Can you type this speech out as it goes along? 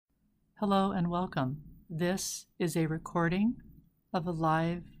Hello and welcome. This is a recording of a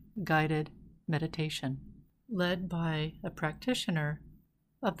live guided meditation led by a practitioner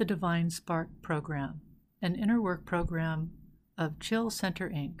of the Divine Spark program, an inner work program of Chill Center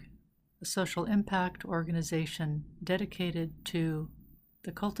Inc., a social impact organization dedicated to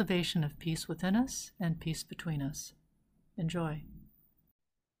the cultivation of peace within us and peace between us. Enjoy.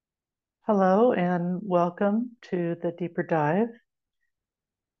 Hello and welcome to the Deeper Dive.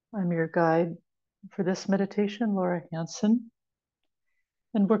 I'm your guide for this meditation, Laura Hansen,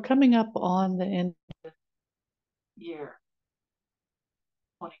 and we're coming up on the end of the year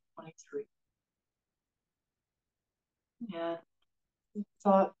 2023. And we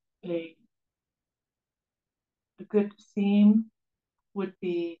thought a good theme would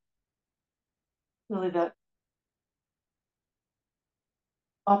be really that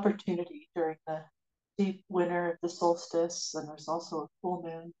opportunity during the deep winter, the solstice, and there's also a full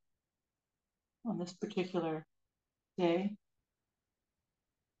moon on this particular day,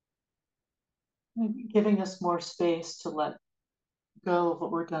 giving us more space to let go of what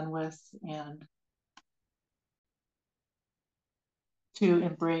we're done with and to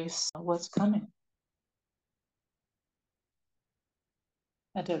embrace what's coming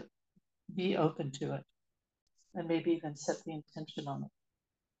and to be open to it and maybe even set the intention on it.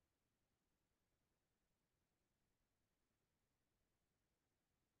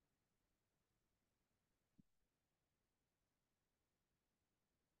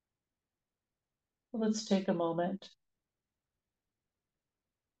 Let's take a moment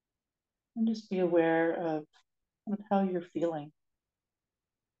and just be aware of how you're feeling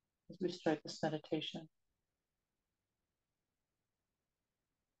as we start this meditation.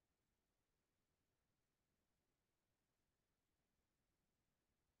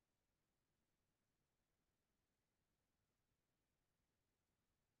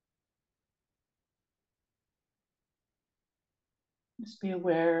 Just be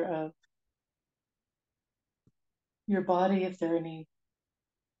aware of your body, if there are any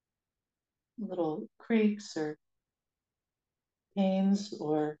little creaks or pains,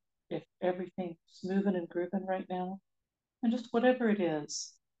 or if everything's moving and grooving right now. And just whatever it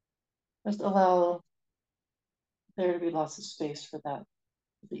is, just allow there to be lots of space for that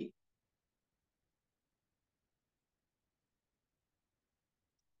to be.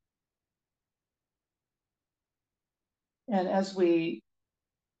 And as we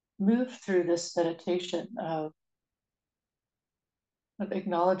move through this meditation of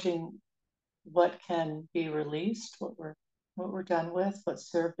acknowledging what can be released, what we're done with, what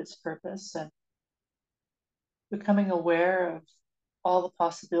served its purpose, and becoming aware of all the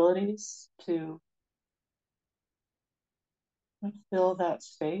possibilities to fill that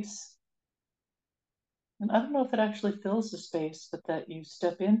space. And I don't know if it actually fills the space, but that you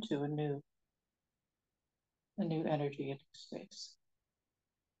step into a new energy, a new space.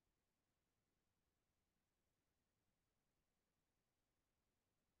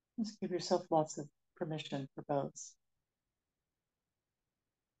 Just give yourself lots of permission for both.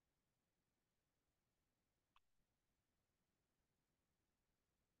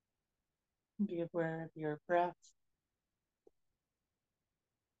 Be aware of your breath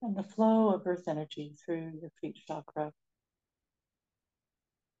and the flow of earth energy through your feet chakra.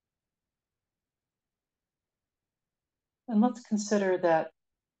 And let's consider that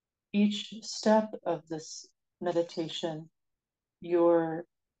each step of this meditation, you're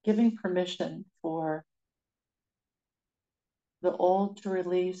giving permission for the old to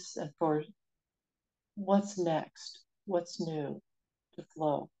release and for what's next, what's new to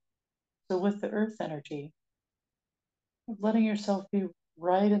flow. So with the earth energy, letting yourself be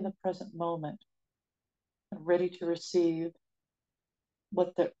right in the present moment and ready to receive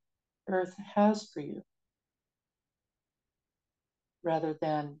what the earth has for you, rather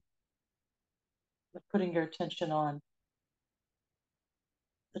than putting your attention on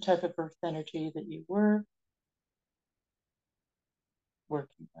the type of earth energy that you were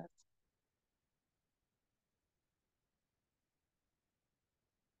working with.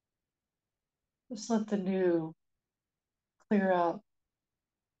 Just let the new clear out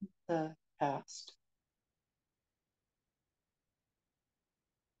the past.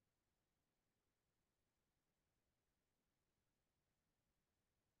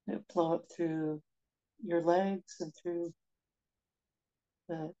 It flow up through your legs and through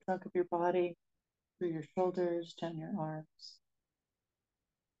the trunk of your body, through your shoulders, down your arms,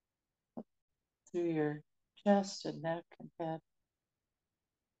 through your chest and neck and head.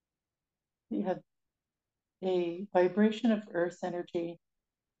 You have a vibration of earth energy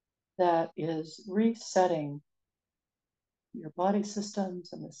that is resetting your body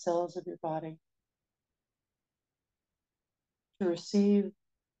systems and the cells of your body to receive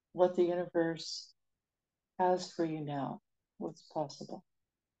what the universe has for you now, what's possible.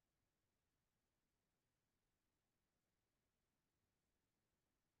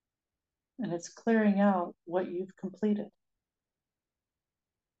 And it's clearing out what you've completed.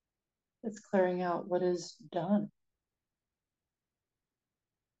 It's clearing out what is done.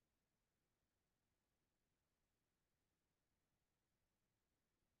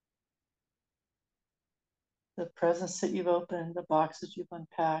 The presents that you've opened, the boxes you've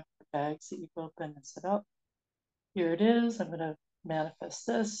unpacked, the bags that you've opened and said, oh, here it is. I'm going to manifest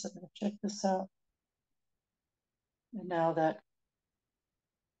this. I'm going to check this out. And now that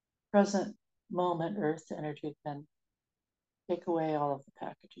present moment, earth energy can take away all of the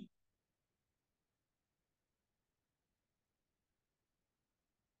packaging.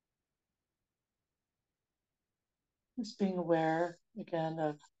 Just being aware again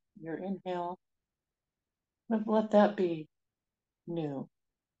of your inhale. But let that be new.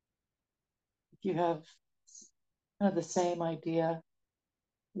 If you have kind of the same idea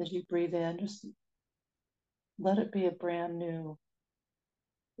as you breathe in, just let it be a brand new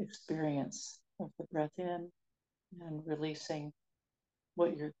experience of the breath in and releasing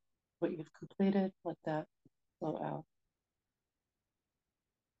what you've completed. Let that flow out.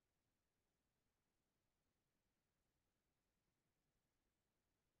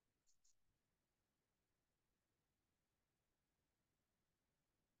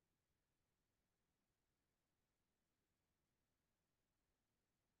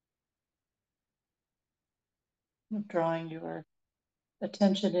 Drawing your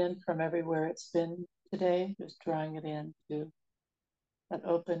attention in from everywhere it's been today, just drawing it in to that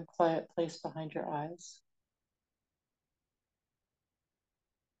open, quiet place behind your eyes.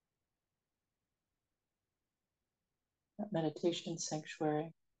 That meditation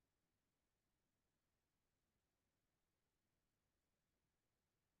sanctuary.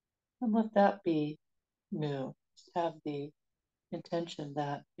 And let that be new. Just have the intention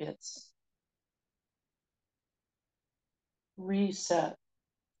that it's reset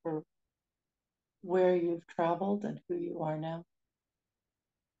for where you've traveled and who you are now.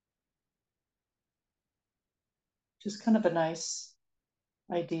 Just kind of a nice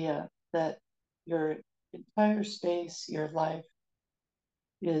idea that your entire space, your life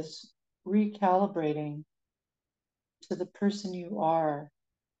is recalibrating to the person you are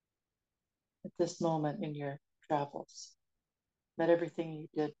at this moment in your travels. That everything you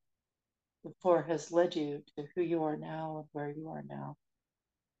did before has led you to who you are now and where you are now.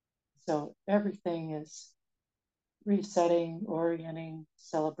 So everything is resetting, orienting,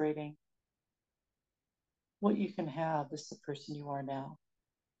 celebrating what you can have as the person you are now.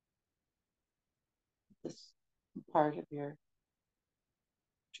 This part of your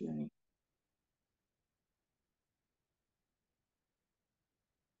journey.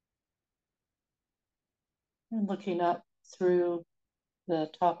 And looking up through the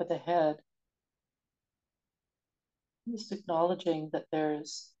top of the head, just acknowledging that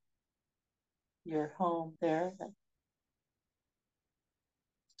there's your home there, that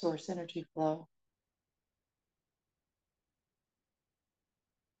source energy flow.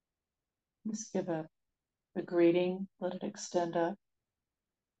 Just give a greeting, let it extend up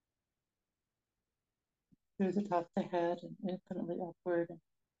through the top of the head and infinitely upward and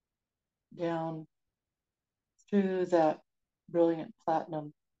down through that brilliant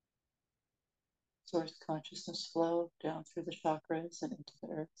platinum source consciousness flow down through the chakras and into the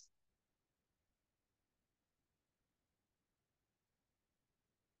earth.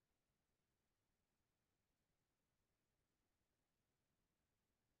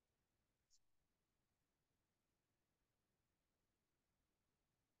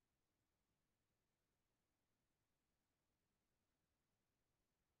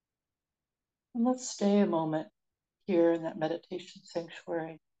 And let's stay a moment here in that meditation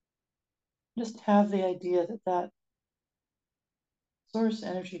sanctuary. Just have the idea that that source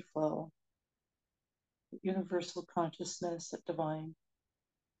energy flow, that universal consciousness, that divine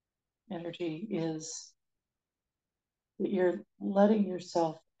energy is that you're letting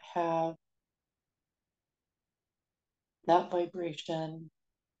yourself have that vibration,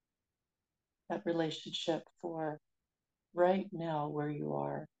 that relationship for right now where you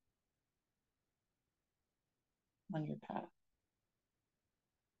are on your path.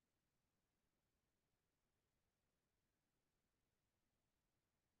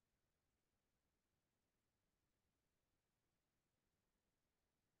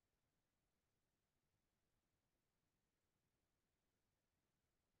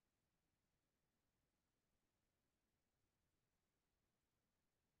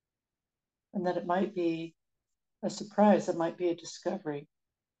 And that it might be a surprise, it might be a discovery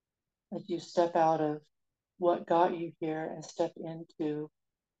as you step out of what got you here and step into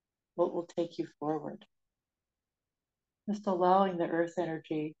what will take you forward. Just allowing the earth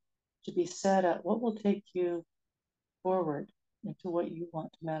energy to be set at what will take you forward into what you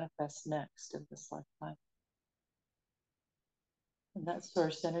want to manifest next in this lifetime. And that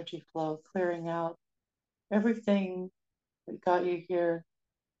source energy flow, clearing out everything that got you here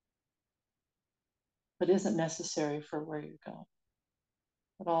but isn't necessary for where you're going.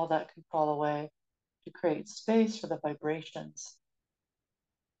 But all that can fall away to create space for the vibrations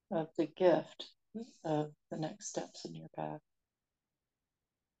of the gift of the next steps in your path.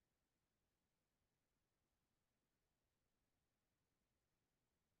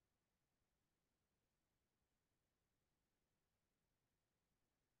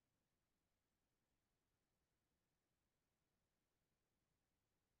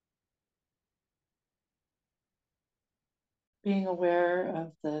 Being aware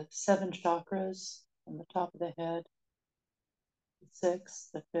of the 7 chakras from the top of the head, the 6th,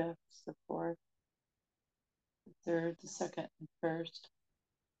 the 5th, the 4th, the 3rd, the 2nd, and 1st.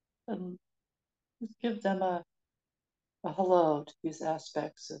 And just give them a hello to these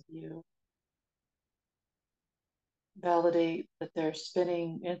aspects of you. Validate that they're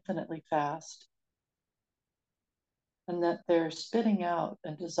spinning infinitely fast and that they're spitting out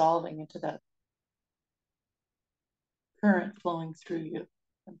and dissolving into that current flowing through you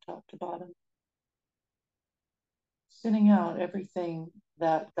from top to bottom. Spinning out everything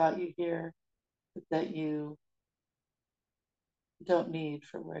that got you here that you don't need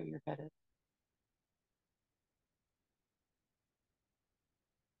for where you're headed.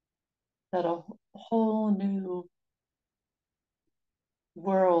 That a whole new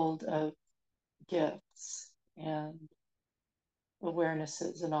world of gifts and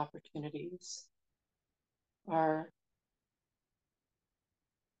awarenesses and opportunities are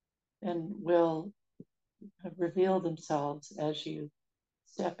and will reveal themselves as you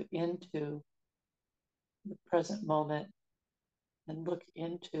step into the present moment and look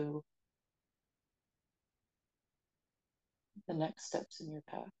into the next steps in your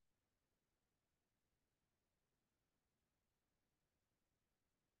path.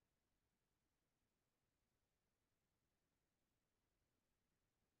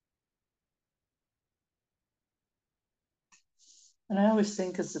 And I always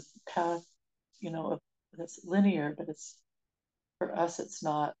think as a path, that's linear, but it's for us, it's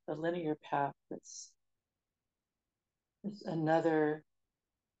not a linear path. It's another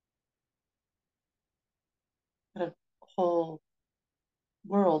kind of whole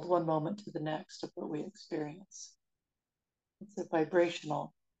world, one moment to the next of what we experience. It's a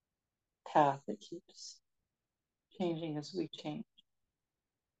vibrational path that keeps changing as we change.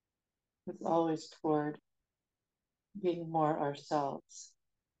 It's always toward being more ourselves,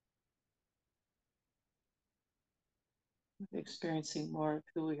 experiencing more of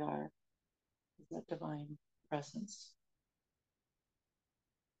who we are as that divine presence.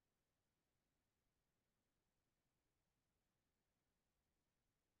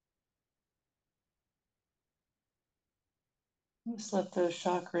 Just let those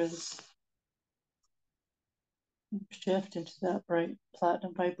chakras shift into that bright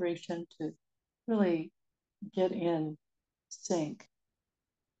platinum vibration to really get in sync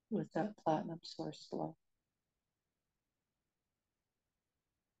with that platinum source flow.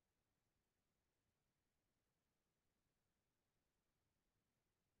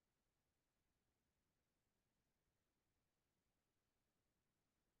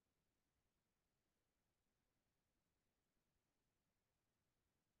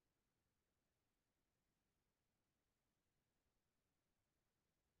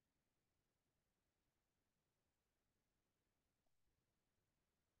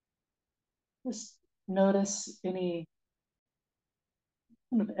 Just notice any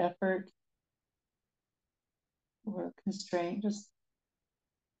kind of effort or constraint, just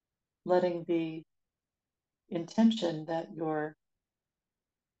letting the intention that you're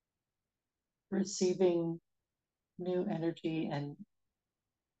receiving new energy and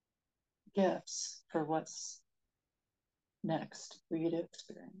gifts for what's next for you to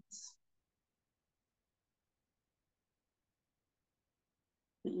experience.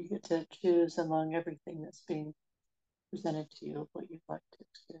 That you get to choose among everything that's being presented to you what you'd like to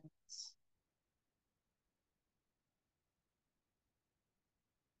experience.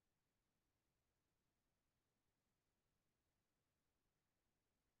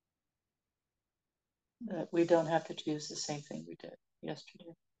 That we don't have to choose the same thing we did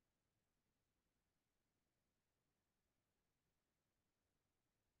yesterday.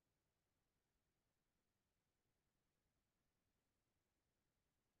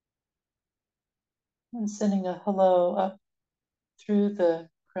 And sending a hello up through the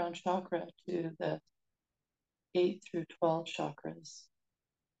crown chakra to the 8 through 12 chakras.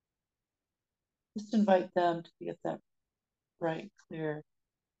 Just invite them to be at that bright, clear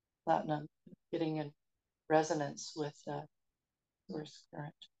platinum, getting in resonance with the source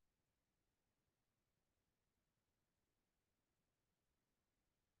current.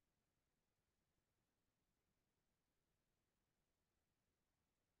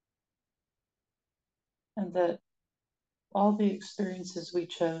 And that all the experiences we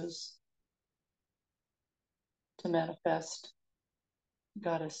chose to manifest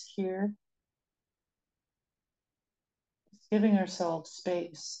got us here. It's giving ourselves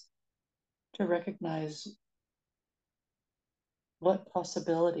space to recognize what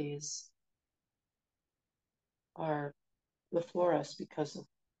possibilities are before us because of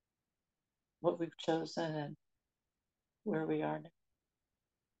what we've chosen and where we are now.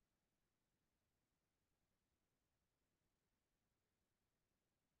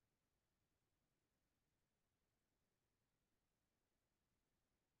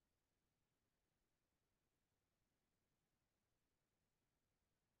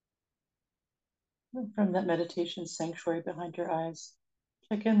 And from that meditation sanctuary behind your eyes,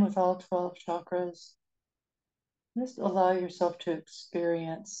 check in with all 12 chakras. Just allow yourself to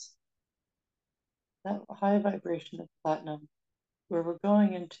experience that high vibration of platinum, where we're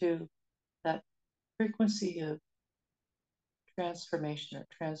going into that frequency of transformation or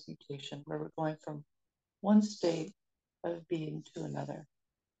transmutation, where we're going from one state of being to another,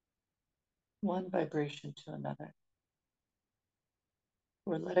 one vibration to another.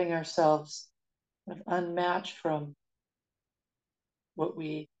 We're letting ourselves unmatch from what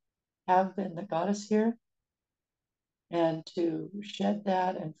we have been that got us here, and to shed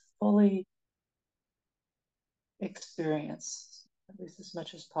that and fully experience, at least as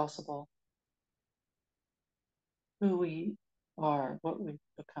much as possible, who we are, what we've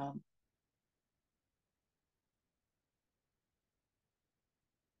become.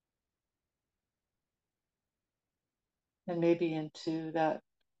 And maybe into that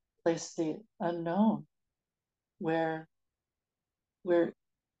place, the unknown, where we're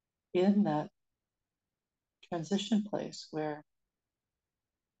in that transition place where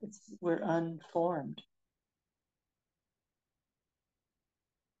we're unformed.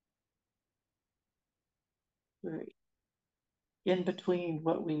 We're in between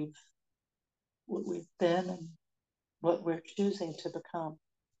what we've been and what we're choosing to become.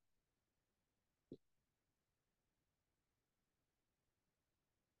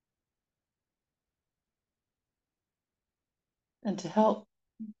 And to help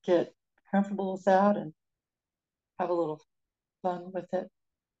get comfortable with that and have a little fun with it,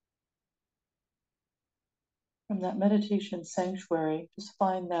 from that meditation sanctuary, just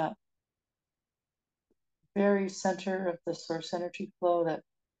find that very center of the source energy flow, that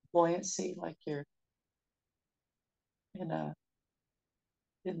buoyancy, like you're in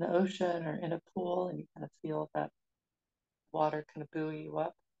the ocean or in a pool, and you kind of feel that water kind of buoy you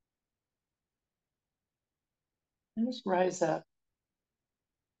up. And just rise up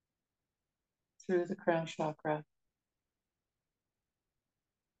through the crown chakra.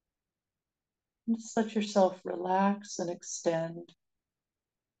 And just let yourself relax and extend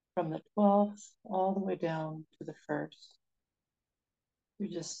from the 12th all the way down to the 1st. You're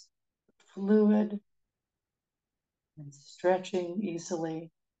just fluid and stretching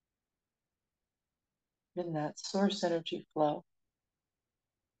easily in that source energy flow,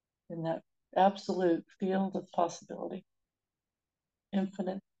 in that absolute field of possibility,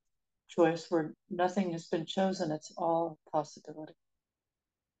 infinite choice where nothing has been chosen, it's all possibility.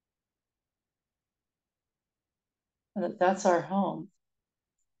 And that's our home,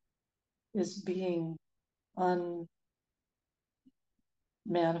 is being unmanifested,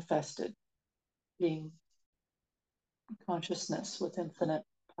 being consciousness with infinite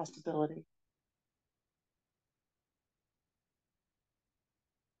possibility.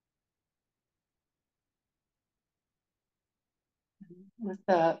 And with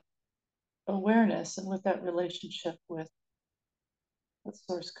that awareness and with that relationship with the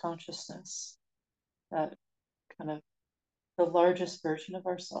source consciousness, that kind of the largest version of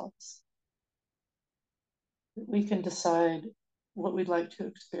ourselves, we can decide what we'd like to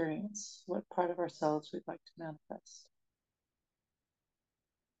experience, what part of ourselves we'd like to manifest.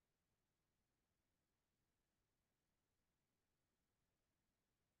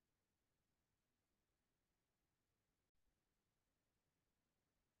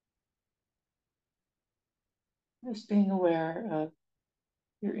 Just being aware of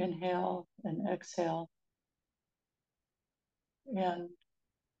your inhale and exhale, and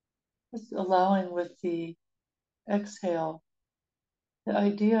Just allowing with the exhale the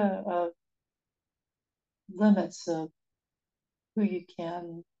idea of limits of who you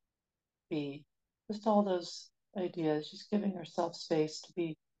can be. Just all those ideas, just giving yourself space to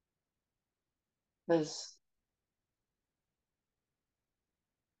be as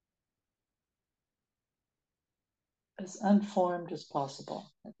unformed as possible,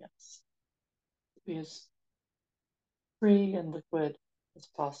 I guess. Be as free and liquid as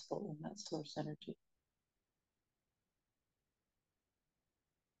possible in that source energy.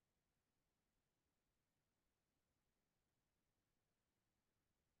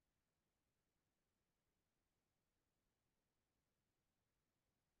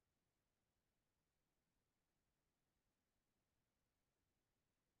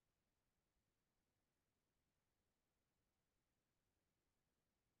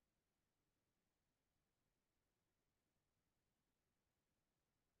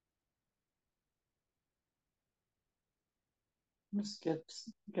 Just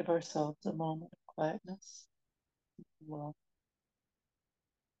give ourselves a moment of quietness. We'll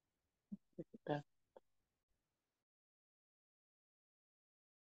pick it back.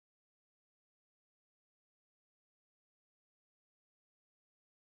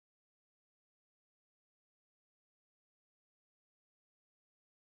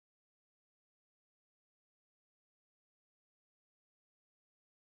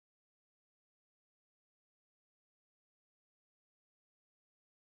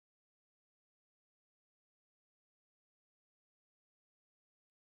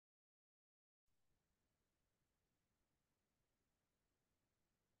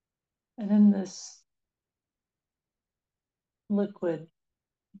 And in this liquid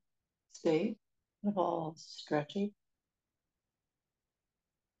state of all stretchy,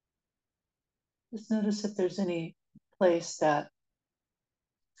 just notice if there's any place that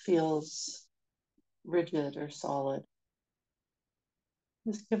feels rigid or solid.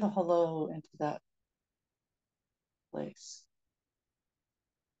 Just give a hello into that place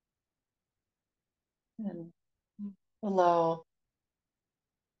and allow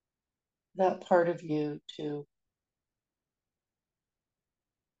that part of you to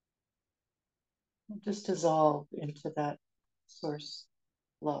just dissolve into that source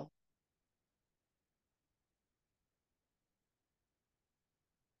love.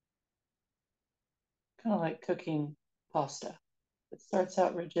 Kind of like cooking pasta. It starts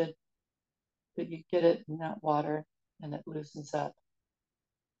out rigid, but you get it in that water and it loosens up.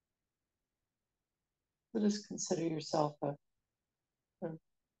 So just consider yourself a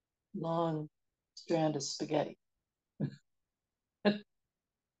long strand of spaghetti. And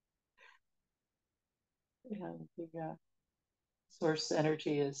the source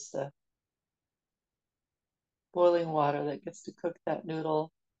energy is the boiling water that gets to cook that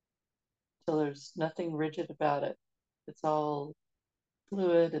noodle till there's nothing rigid about it. It's all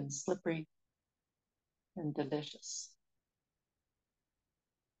fluid and slippery and delicious.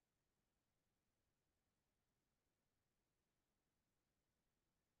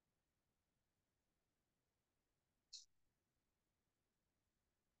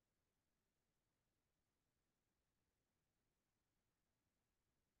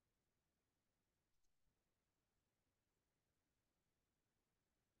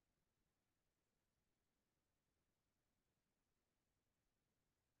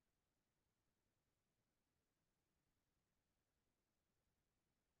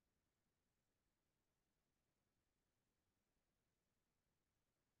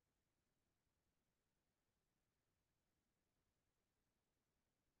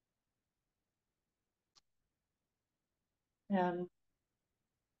 And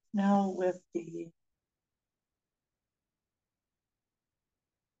now with the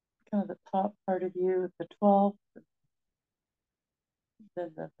kind of the top part of you, the 12,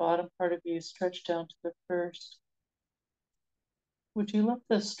 then the bottom part of you stretch down to the first. Would you let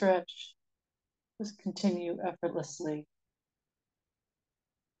the stretch just continue effortlessly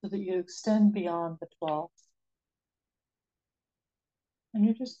so that you extend beyond the 12th and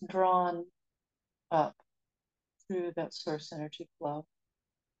you're just drawn up through that source energy flow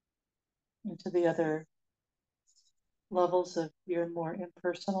into the other levels of your more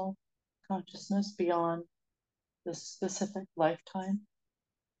impersonal consciousness beyond the specific lifetime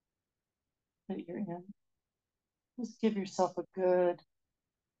that you're in. Just give yourself a good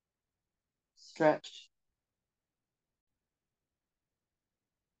stretch,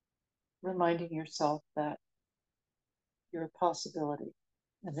 reminding yourself that you're a possibility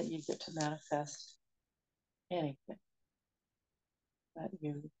and that you get to manifest anything that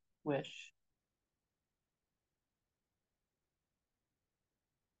you wish.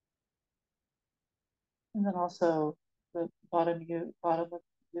 And then also the bottom of you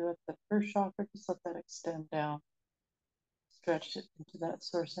at the first chakra, just let that extend down, stretch it into that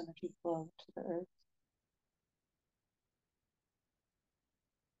source energy flow to the earth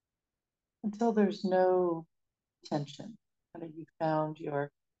until there's no tension. Kind of you found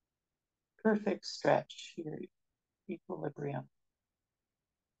your perfect stretch, your equilibrium.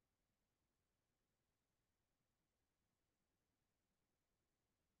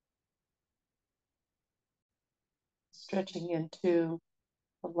 Stretching into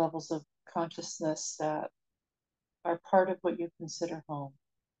the levels of consciousness that are part of what you consider home.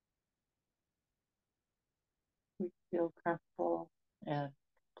 We feel comfortable and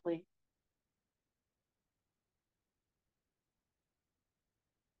complete.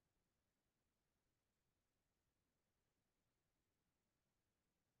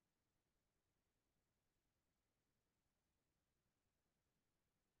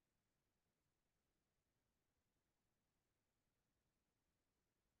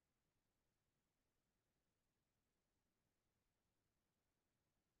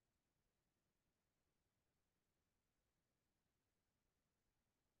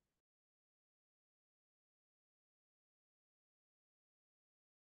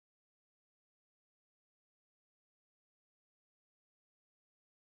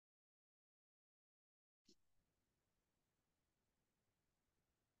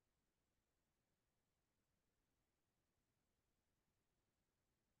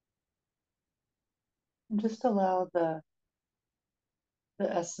 And just allow the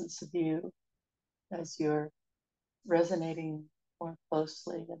essence of you as you're resonating more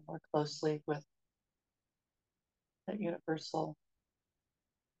closely with that universal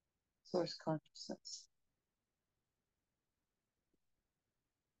source consciousness.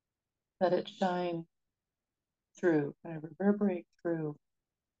 Let it shine through, kind of reverberate through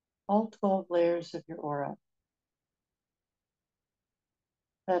all 12 layers of your aura.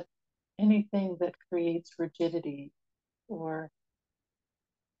 That anything that creates rigidity or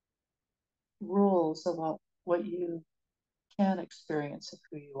rules about what you can experience of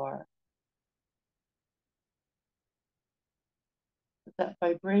who you are, that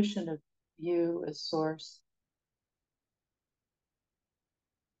vibration of you as source,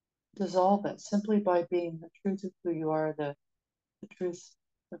 dissolve it simply by being the truth of who you are. The truth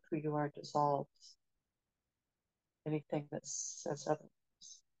of who you are dissolves anything that says otherwise.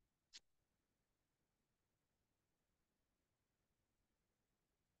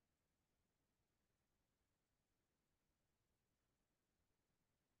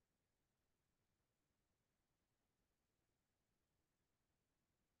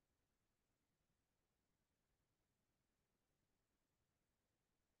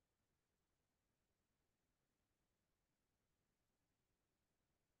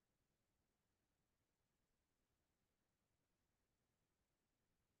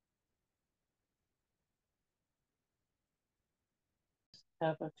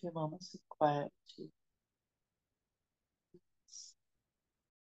 Have a few moments of quiet to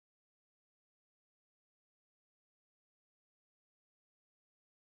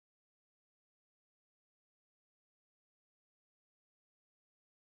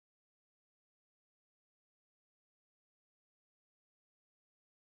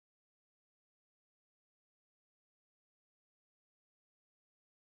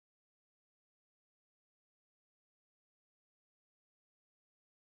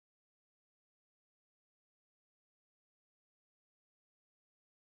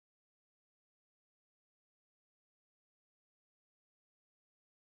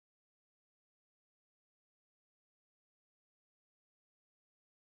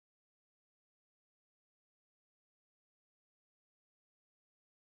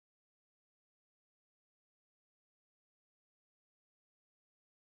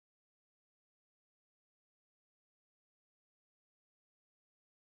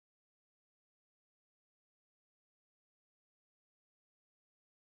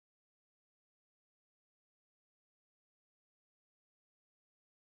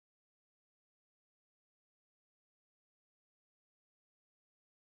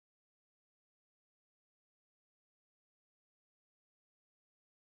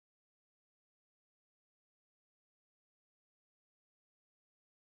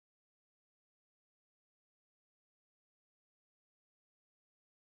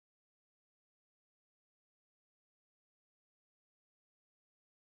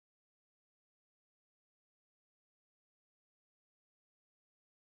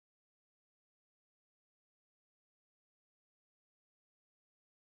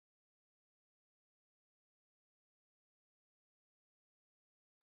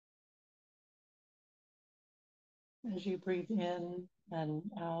As you breathe in and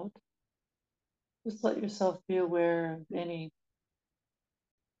out, just let yourself be aware of any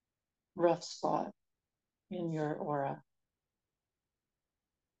rough spot in your aura,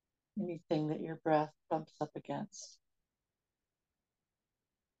 anything that your breath bumps up against.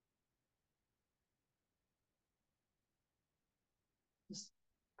 Just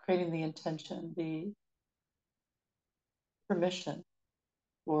creating the intention, the permission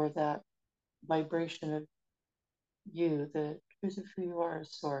for that vibration of you, the truth of who you are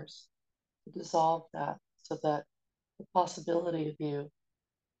as source, to dissolve that so that the possibility of you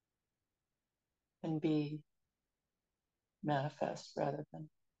can be manifest rather than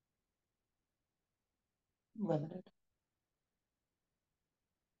limited.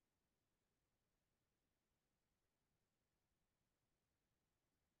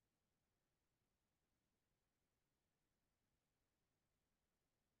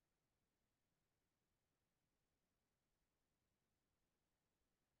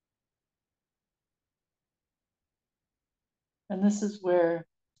 And this is where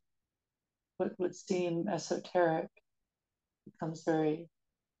what would seem esoteric becomes very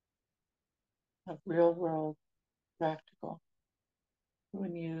real world practical.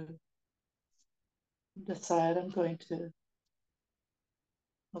 When you decide, I'm going to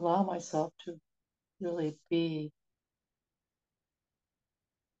allow myself to really be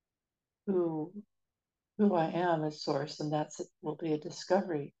who I am as source, and that's it will be a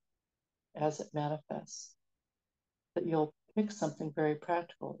discovery as it manifests. That you'll pick something very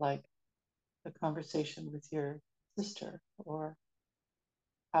practical, like a conversation with your sister, or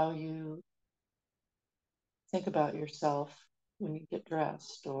how you think about yourself when you get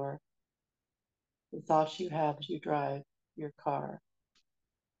dressed, or the thoughts you have as you drive your car.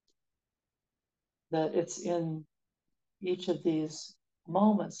 That it's in each of these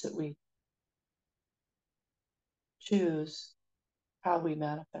moments that we choose how we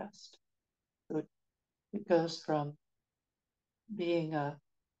manifest. So it goes from being a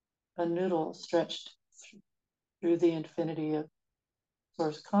noodle stretched through the infinity of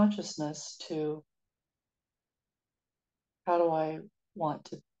source consciousness to how do I want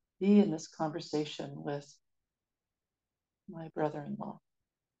to be in this conversation with my brother-in-law,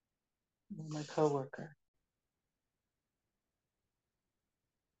 my coworker.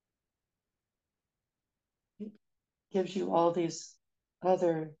 It gives you all these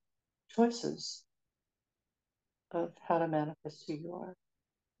other choices of how to manifest who you are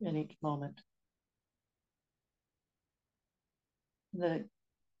in each moment. And then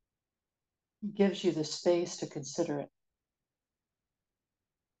it gives you the space to consider it.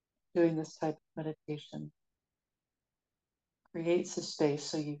 Doing this type of meditation creates a space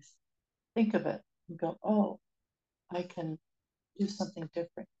so you think of it and go, oh, I can do something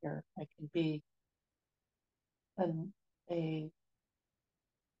different here. I can be an, a,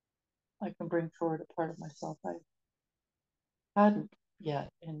 I can bring forward a part of myself I hadn't yet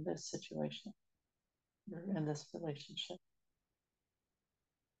in this situation or in this relationship.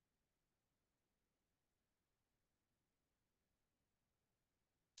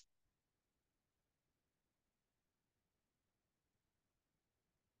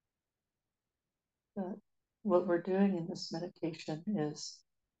 But what we're doing in this meditation is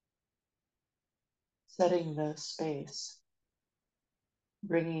setting the space,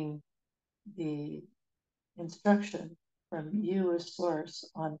 bringing the instruction from you as source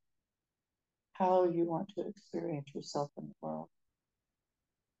on how you want to experience yourself in the world.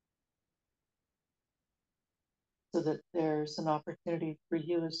 So that there's an opportunity for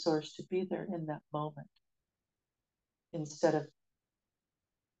you as source to be there in that moment instead of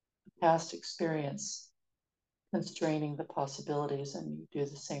past experience constraining the possibilities and you do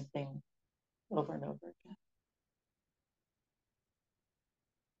the same thing over and over again.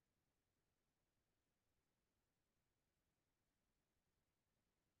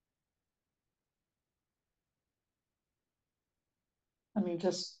 I mean,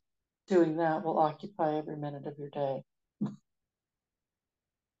 just doing that will occupy every minute of your day.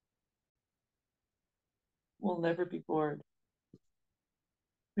 We'll never be bored.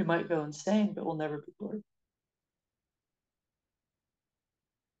 We might go insane, but we'll never be bored.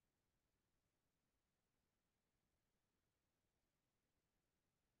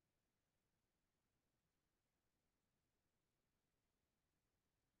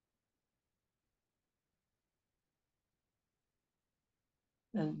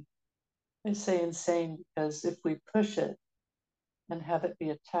 And I say insane because if we push it and have it be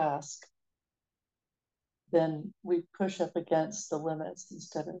a task, then we push up against the limits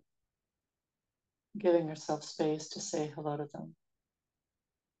instead of giving ourselves space to say hello to them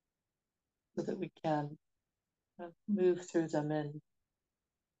so that we can move through them in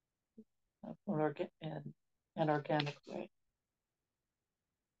an organic way.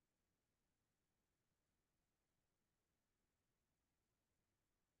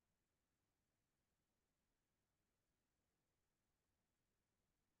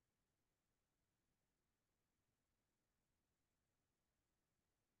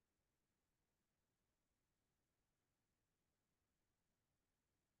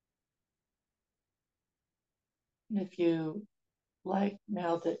 If you like,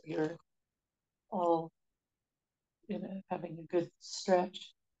 now that you're all having a good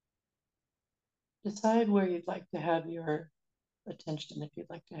stretch, decide where you'd like to have your attention. If you'd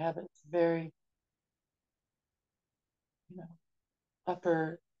like to have it very,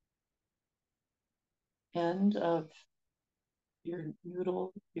 upper end of your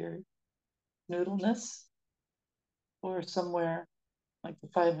noodleness, or somewhere like the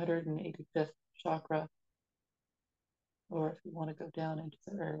 585th chakra, or if you want to go down into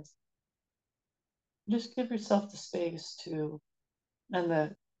the earth, just give yourself the space and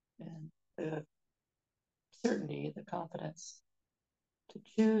the certainty, the confidence to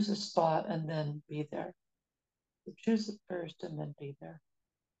choose a spot and then be there. So choose it first and then be there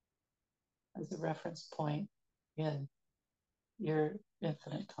as a reference point in your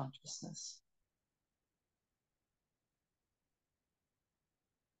infinite consciousness.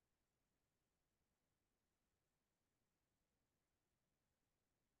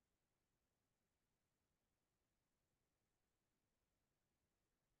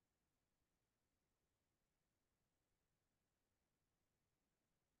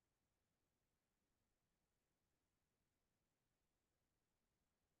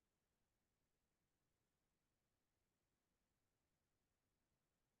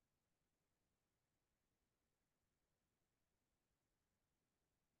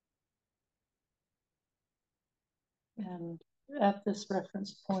 And at this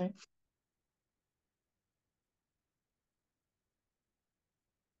reference point,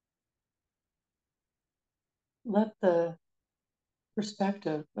 let the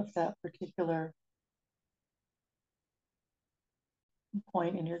perspective of that particular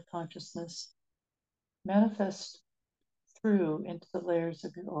point in your consciousness manifest through into the layers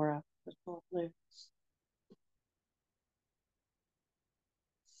of your aura, the 12 layers.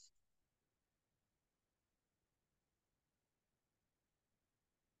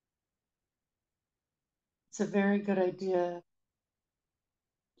 It's a very good idea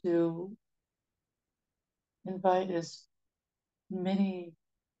to invite as many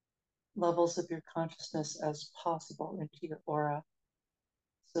levels of your consciousness as possible into your aura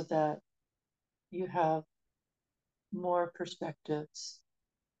so that you have more perspectives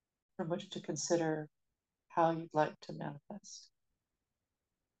from which to consider how you'd like to manifest.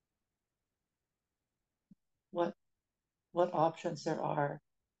 What options there are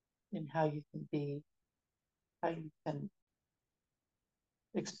in how you can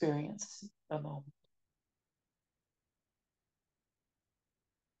experience a moment.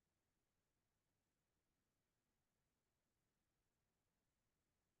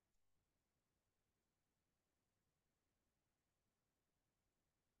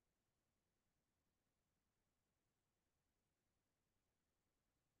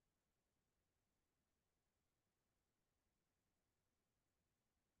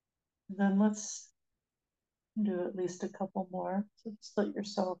 And then let's do at least a couple more. So just let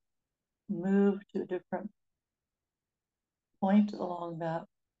yourself move to a different point along that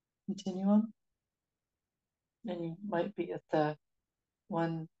continuum. And you might be at the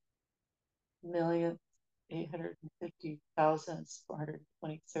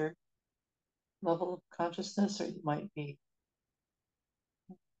 1,850,423rd level of consciousness, or you might be,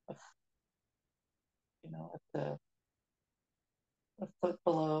 at a foot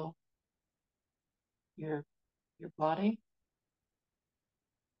below your body.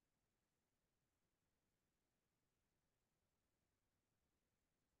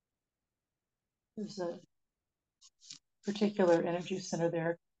 There's a particular energy center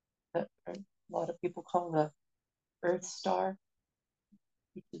there that a lot of people call the Earth Star,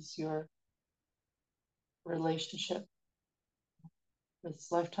 which is your relationship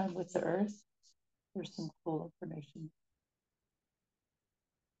this lifetime with the Earth. There's some cool information.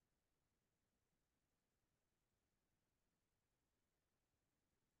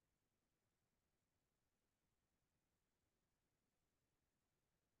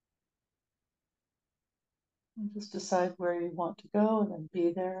 And just decide where you want to go and then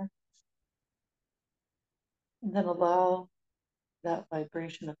be there. And then allow that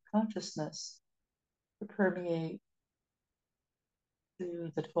vibration of consciousness to permeate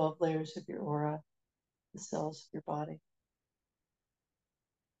through the 12 layers of your aura the cells of your body.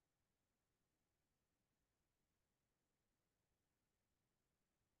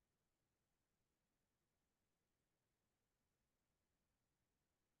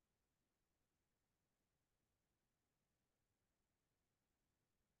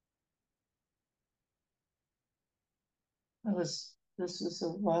 This was a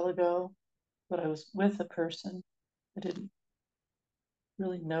while ago, but I was with a person I didn't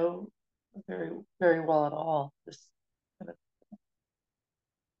really know very, very well at all, just kind of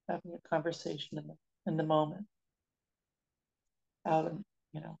having a conversation in the moment, out and,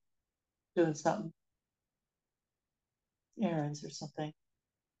 doing something, errands or something.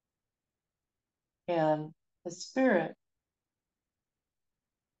 And the spirit,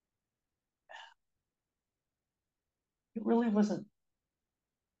 it really wasn't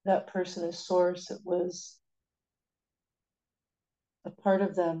that person as source. It was a part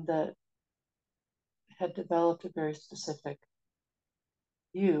of them that had developed a very specific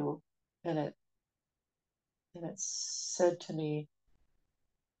view, and it said to me,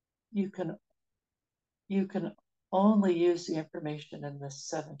 you can only use the information in the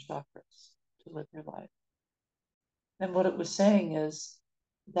 7 chakras to live your life. And what it was saying is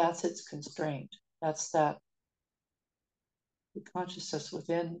that's its constraint. That's that the consciousness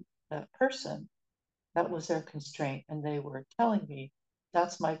within that person, that was their constraint. And they were telling me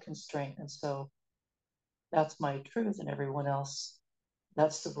that's my constraint. And so that's my truth, and everyone else,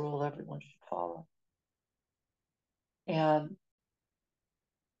 that's the rule everyone should follow. And,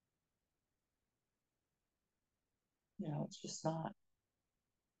 it's just not.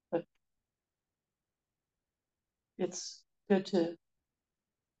 But it's good to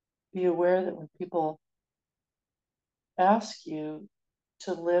be aware that when people ask you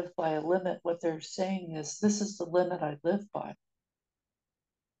to live by a limit, what they're saying is, this is the limit I live by.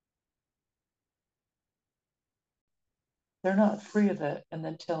 They're not free of it and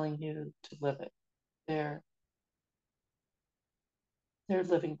then telling you to live it. They're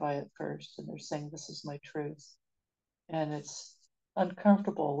living by it first, and they're saying, this is my truth. And it's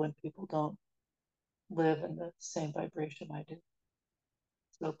uncomfortable when people don't live in the same vibration I do.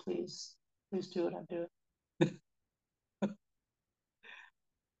 So please do what I'm doing.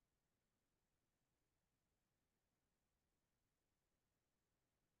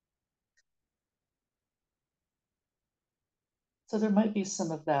 So there might be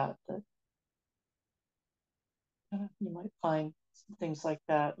some of that you might find things like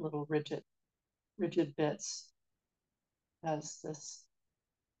that, little rigid bits, as this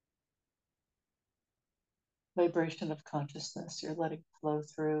vibration of consciousness you're letting flow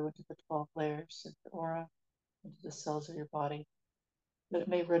through into the 12 layers of your aura, into the cells of your body. But it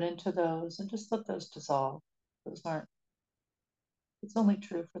may run into those, and just let those dissolve. Those aren't, it's only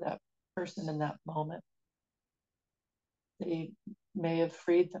true for that person in that moment. They may have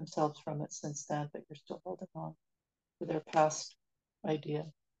freed themselves from it since then, but you're still holding on to their past idea.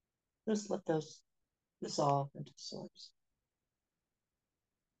 Just let those dissolve into source.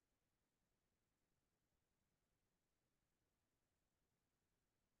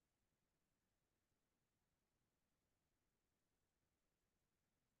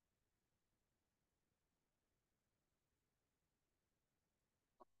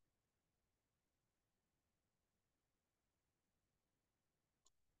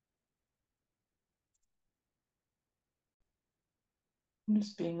 And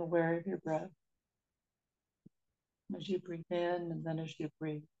just being aware of your breath as you breathe in, and then as you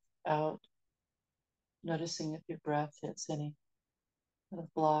breathe out, noticing if your breath hits any kind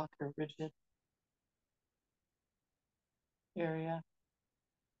of block or rigid area.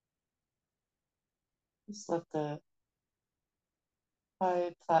 Just let the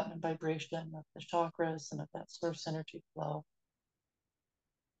high platinum vibration of the chakras and of that source energy flow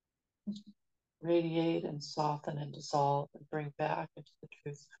radiate and soften and dissolve and bring back into the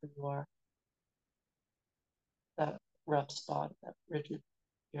truth of who you are. That rough spot, that rigid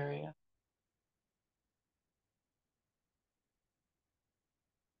area.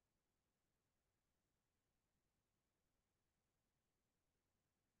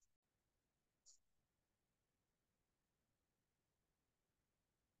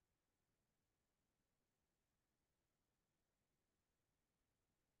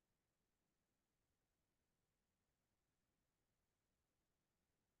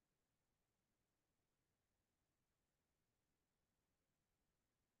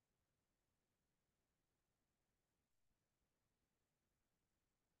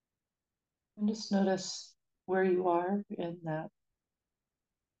 And just notice where you are in that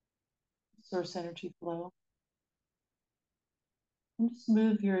source energy flow. And just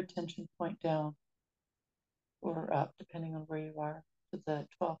move your attention point down or up, depending on where you are, to the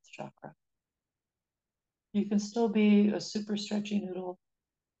 12th chakra. You can still be a super stretchy noodle,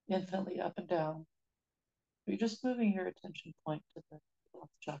 infinitely up and down. You're just moving your attention point to the 12th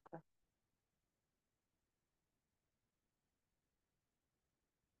chakra.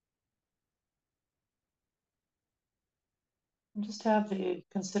 And just have the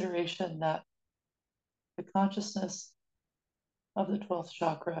consideration that the consciousness of the 12th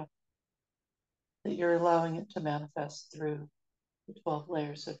chakra, that you're allowing it to manifest through the 12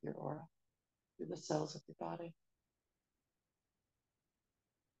 layers of your aura, through the cells of your body.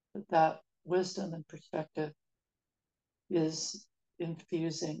 That wisdom and perspective is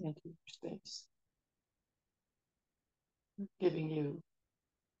infusing into your space, giving you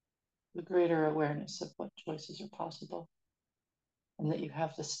the greater awareness of what choices are possible, and that you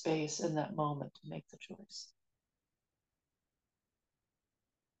have the space in that moment to make the choice.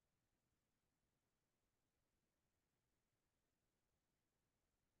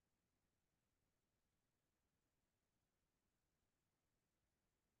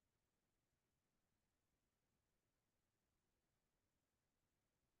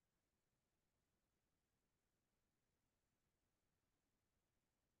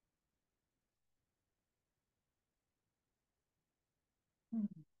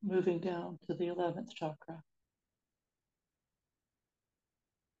 Moving down to the 11th chakra.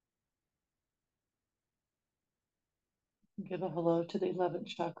 Give a hello to the 11th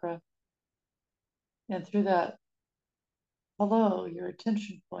chakra. And through that hello, your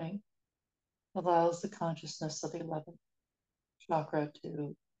attention point allows the consciousness of the 11th chakra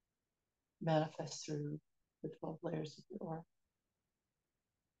to manifest through the 12 layers of your aura,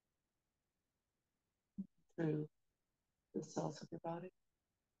 through the cells of your body.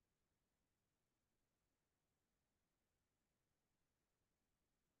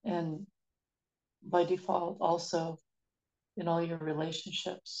 And by default, also in all your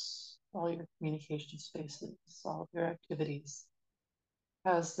relationships, all your communication spaces, all of your activities,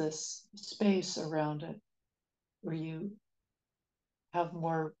 has this space around it where you have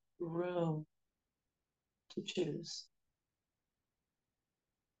more room to choose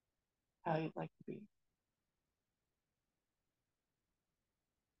how you'd like to be.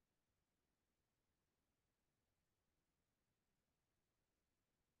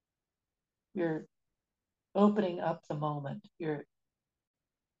 You're opening up the moment. You're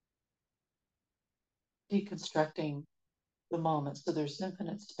deconstructing the moment. So there's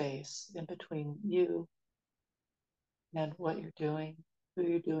infinite space in between you and what you're doing, who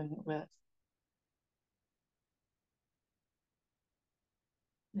you're doing it with.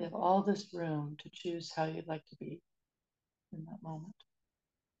 You have all this room to choose how you'd like to be in that moment.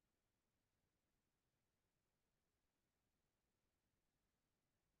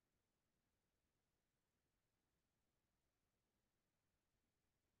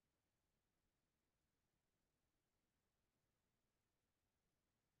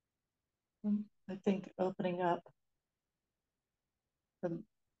 And I think opening up the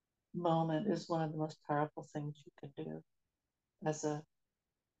moment is one of the most powerful things you can do as a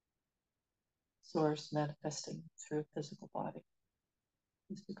source manifesting through a physical body,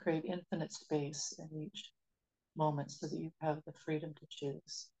 is to create infinite space in each moment so that you have the freedom to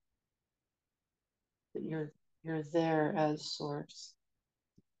choose, that you're there as source.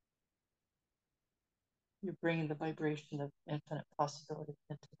 You're bringing the vibration of infinite possibility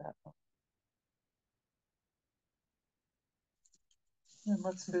into that moment. And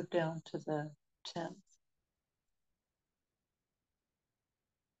let's move down to the 10th.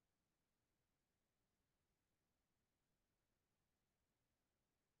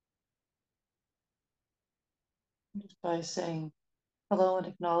 Just by saying hello and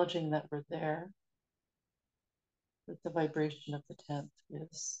acknowledging that we're there, that the vibration of the 10th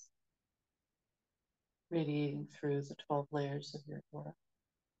is radiating through the 12 layers of your aura,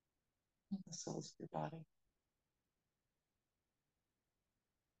 the cells of your body.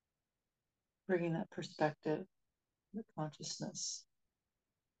 Bringing that perspective, the consciousness.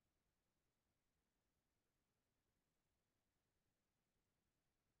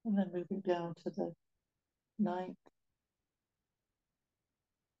 And then moving down to the 9th.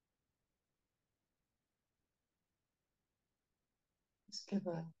 Just give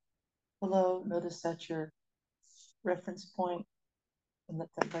a hello. Notice that your reference point and that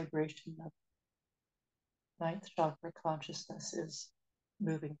vibration of 9th chakra consciousness is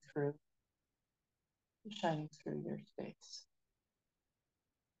moving through, shining through your space,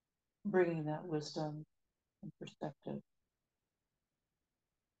 bringing that wisdom and perspective.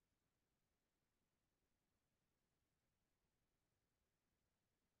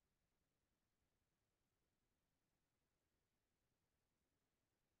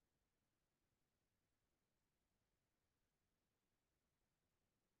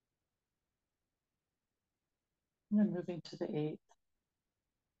 And then moving to the 8th,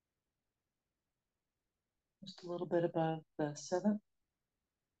 just a little bit above the 7th.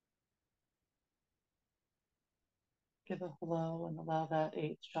 Give a hello and allow that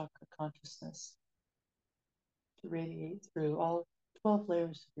 8th chakra consciousness to radiate through all 12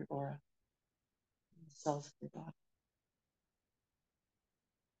 layers of your aura and the cells of your body.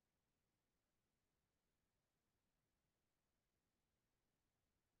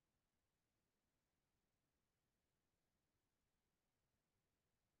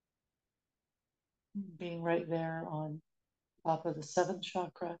 Being right there on top of the 7th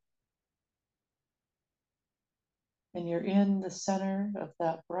chakra. And you're in the center of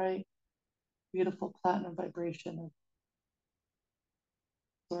that bright, beautiful platinum vibration of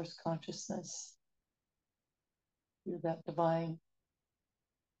source consciousness, through that divine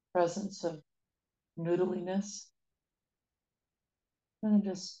presence of noodliness. And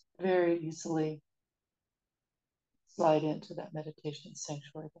just very easily slide into that meditation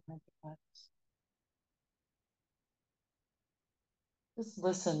sanctuary behind the eyes. Just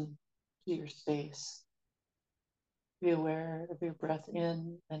listen to your space. Be aware of your breath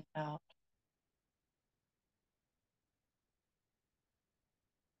in and out.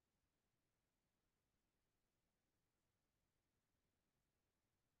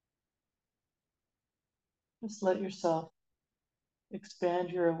 Just let yourself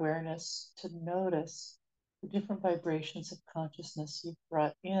expand your awareness to notice the different vibrations of consciousness you've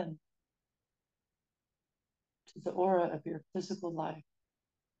brought in to the aura of your physical life.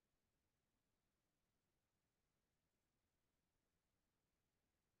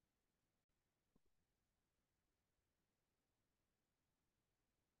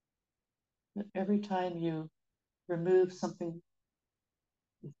 That every time you remove something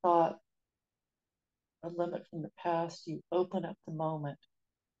you thought a limit from the past, you open up the moment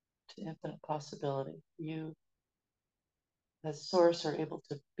to infinite possibility. You, as source, are able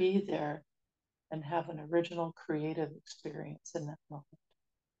to be there and have an original creative experience in that moment.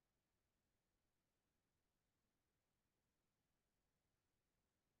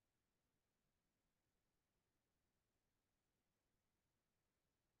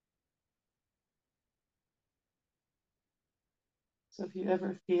 So if you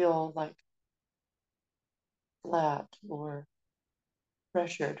ever feel like flat or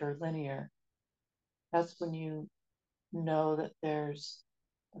pressured or linear, that's when you know that there's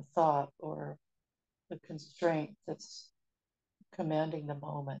a thought or a constraint that's commanding the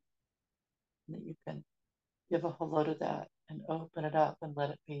moment, and that you can give a hello to that and open it up and let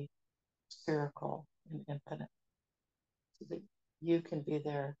it be spherical and infinite, so that you can be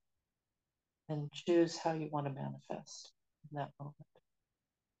there and choose how you want to manifest in that moment.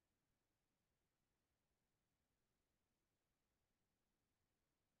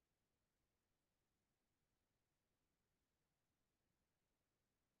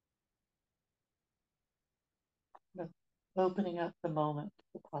 But opening up the moment,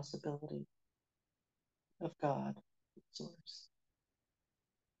 the possibility of God, source.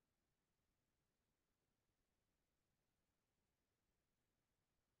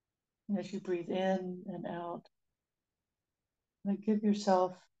 And as you breathe in and out, give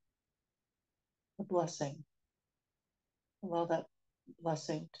yourself a blessing. Allow that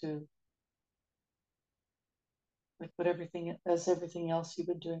blessing to, like what everything as everything else you've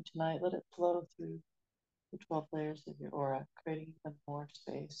been doing tonight, let it flow through the 12 layers of your aura, creating even more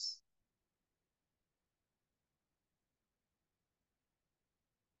space.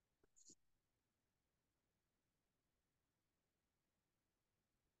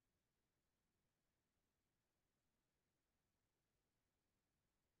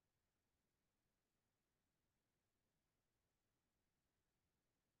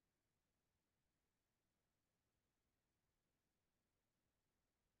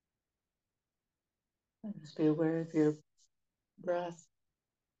 And just be aware of your breath,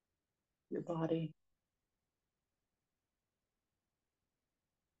 your body.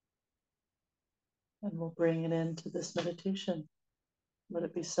 And we'll bring it into this meditation. Let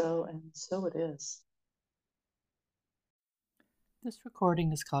it be so, and so it is. This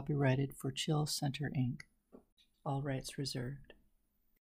recording is copyrighted for Chill Center, Inc. All rights reserved.